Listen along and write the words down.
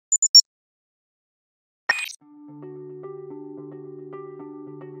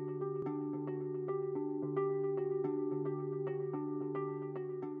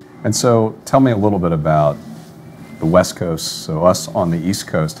And so tell me a little bit about the West Coast, so us on the East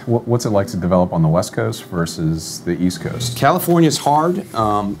Coast. What's it like to develop on the West Coast versus the East Coast? California's hard.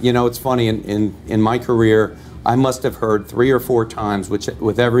 You know, it's funny, in my career, I must have heard 3 or 4 times,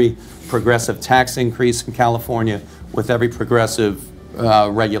 with every progressive tax increase in California, with every progressive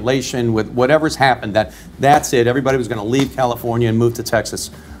regulation, with whatever's happened, that's it. Everybody was going to leave California and move to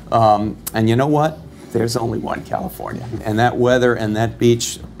Texas. And you know what? There's only one California. And that weather and that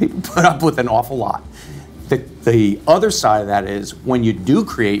beach, people put up with an awful lot. The other side of that is when you do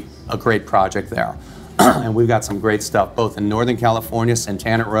create a great project there, and we've got some great stuff both in Northern California,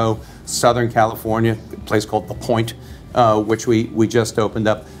 Santana Row, Southern California, a place called The Point, which we just opened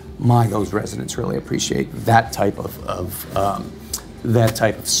up. Those residents really appreciate that type of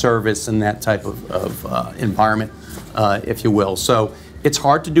service and that type of environment, if you will. So it's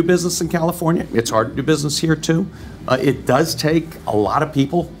hard to do business in California. It's hard to do business here too. It does take a lot of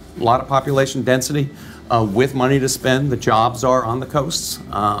people, a lot of population density. With money to spend, the jobs are on the coasts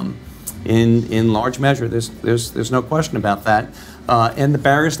in large measure. There's no question about that. And the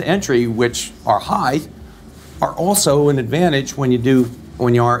barriers to entry, which are high, are also an advantage when you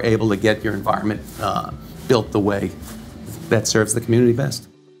are able to get your environment built the way that serves the community best.